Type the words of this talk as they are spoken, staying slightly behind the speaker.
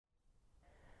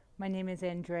My name is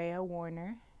Andrea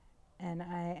Warner, and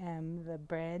I am the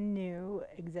brand new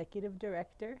executive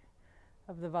director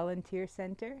of the Volunteer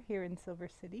Center here in Silver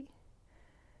City.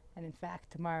 And in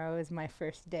fact, tomorrow is my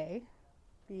first day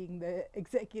being the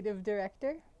executive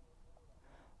director.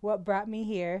 What brought me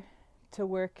here to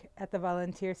work at the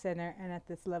Volunteer Center and at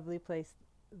this lovely place,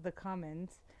 the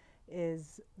Commons,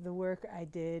 is the work I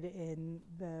did in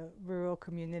the rural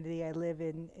community I live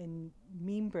in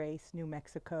Meembrace, New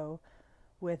Mexico,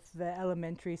 with the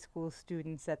elementary school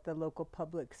students at the local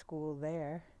public school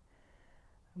there.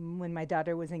 When my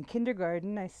daughter was in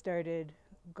kindergarten, I started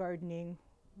gardening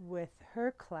with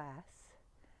her class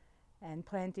and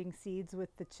planting seeds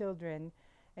with the children,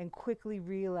 and quickly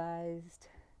realized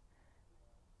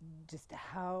just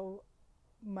how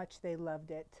much they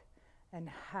loved it and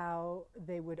how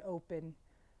they would open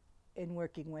in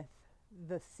working with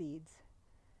the seeds.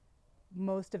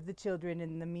 Most of the children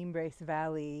in the Meembrace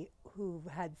Valley who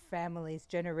had families,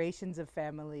 generations of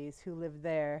families who lived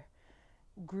there,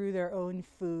 grew their own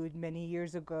food many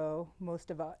years ago. Most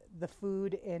of the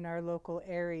food in our local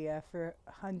area for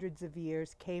hundreds of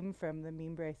years came from the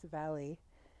Meembrace Valley.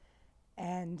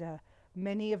 And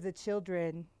many of the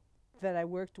children that I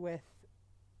worked with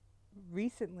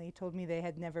recently told me they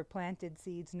had never planted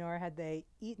seeds, nor had they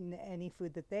eaten any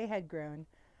food that they had grown.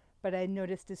 But I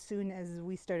noticed as soon as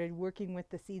we started working with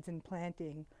the seeds and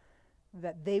planting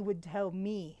that they would tell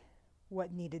me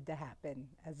what needed to happen,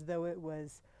 as though it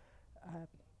was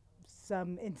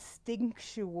some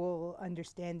instinctual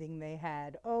understanding they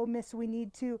had. Oh, miss, we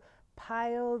need to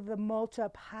pile the mulch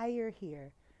up higher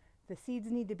here. The seeds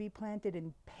need to be planted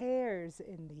in pairs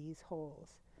in these holes.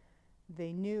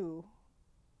 They knew,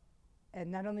 and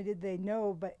not only did they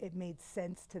know, but it made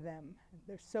sense to them.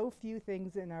 There's so few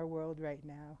things in our world right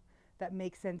now that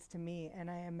make sense to me, and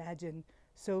I imagine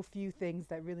so few things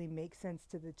that really make sense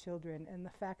to the children. And the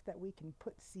fact that we can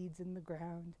put seeds in the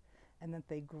ground and that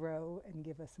they grow and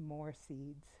give us more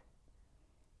seeds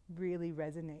really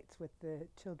resonates with the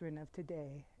children of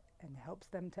today and helps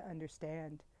them to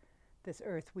understand this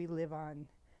earth we live on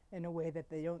in a way that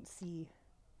they don't see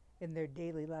in their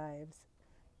daily lives.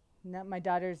 Now, my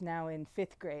daughter's now in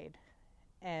 5th grade,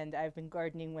 and I've been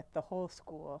gardening with the whole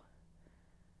school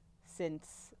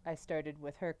since I started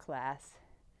with her class.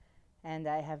 And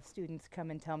I have students come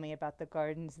and tell me about the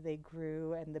gardens they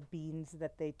grew and the beans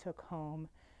that they took home,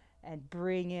 and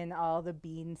bring in all the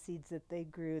bean seeds that they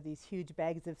grew, these huge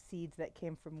bags of seeds that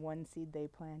came from one seed they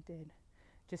planted,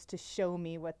 just to show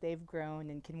me what they've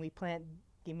grown and give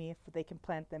me if they can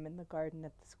plant them in the garden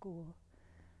at the school.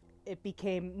 It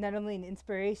became not only an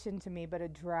inspiration to me, but a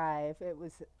drive. It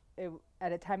was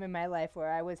at a time in my life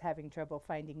where I was having trouble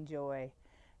finding joy,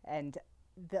 and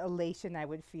the elation I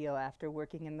would feel after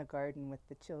working in the garden with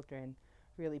the children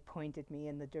really pointed me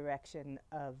in the direction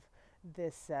of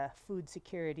this food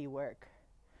security work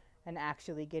and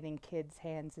actually getting kids'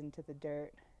 hands into the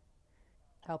dirt,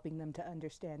 helping them to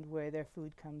understand where their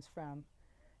food comes from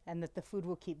and that the food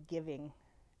will keep giving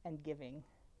and giving.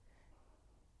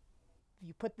 If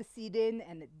you put the seed in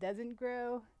and it doesn't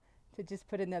grow, to just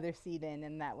put another seed in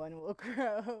and that one will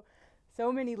grow.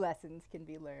 So many lessons can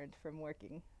be learned from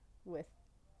working with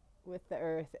the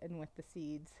earth and with the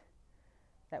seeds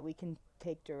that we can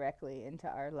take directly into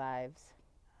our lives.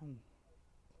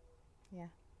 Yeah.